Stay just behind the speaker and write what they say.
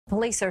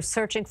Police are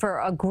searching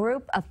for a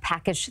group of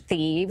package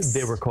thieves.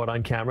 They were caught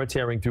on camera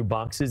tearing through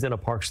boxes in a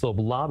Park Slope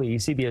lobby.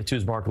 CBS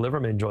 2's Marc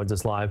Liverman joins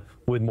us live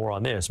with more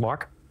on this.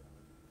 Marc?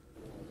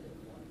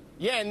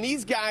 Yeah, and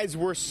these guys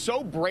were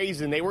so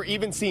brazen, they were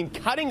even seen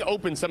cutting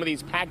open some of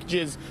these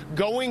packages,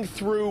 going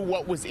through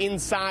what was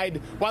inside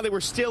while they were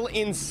still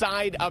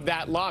inside of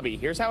that lobby.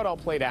 Here's how it all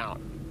played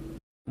out.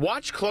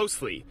 Watch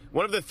closely.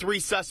 One of the three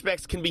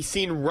suspects can be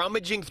seen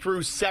rummaging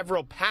through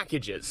several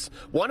packages.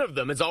 One of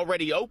them is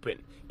already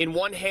open. In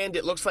one hand,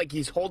 it looks like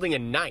he's holding a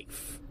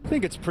knife. I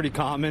think it's pretty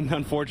common,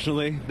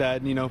 unfortunately,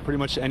 that, pretty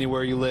much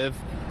anywhere you live,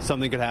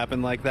 something could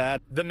happen like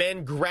that. The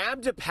man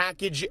grabbed a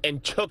package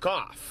and took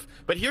off.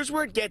 But here's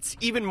where it gets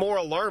even more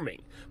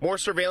alarming. More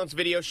surveillance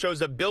video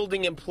shows a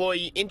building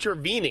employee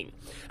intervening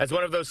as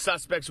one of those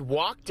suspects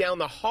walked down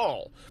the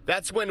hall.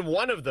 That's when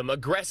one of them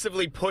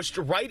aggressively pushed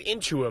right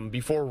into him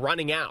before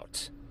running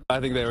out. I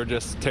think they were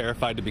just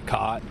terrified to be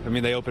caught. I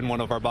mean, they opened one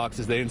of our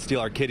boxes. They didn't steal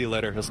our kitty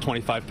litter. It was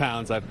 25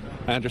 pounds. I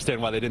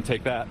understand why they didn't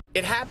take that.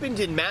 It happened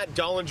in Matt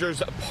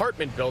Dollinger's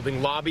apartment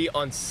building lobby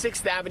on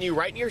 6th Avenue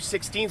right near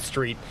 16th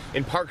Street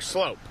in Park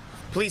Slope.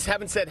 Police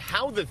haven't said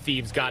how the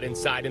thieves got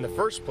inside in the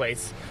first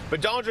place,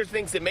 but Dollinger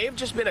thinks it may have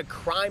just been a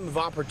crime of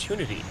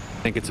opportunity.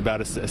 I think it's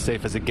about as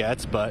safe as it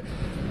gets, but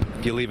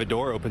if you leave a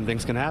door open,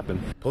 things can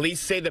happen. Police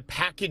say the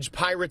package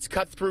pirates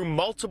cut through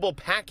multiple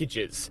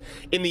packages.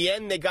 In the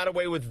end, they got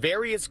away with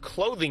various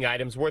clothing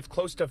items worth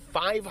close to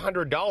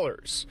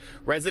 $500.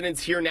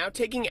 Residents here now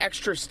taking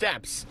extra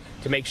steps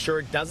to make sure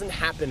it doesn't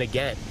happen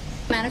again.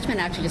 Management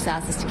actually just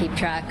asked us to keep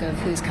track of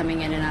who's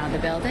coming in and out of the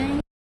building.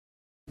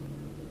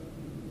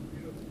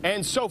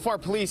 And so far,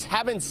 police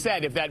haven't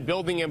said if that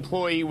building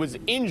employee was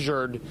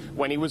injured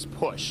when he was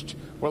pushed.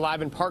 We're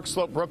live in Park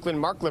Slope, Brooklyn.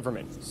 Marc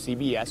Liverman,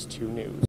 CBS 2 News.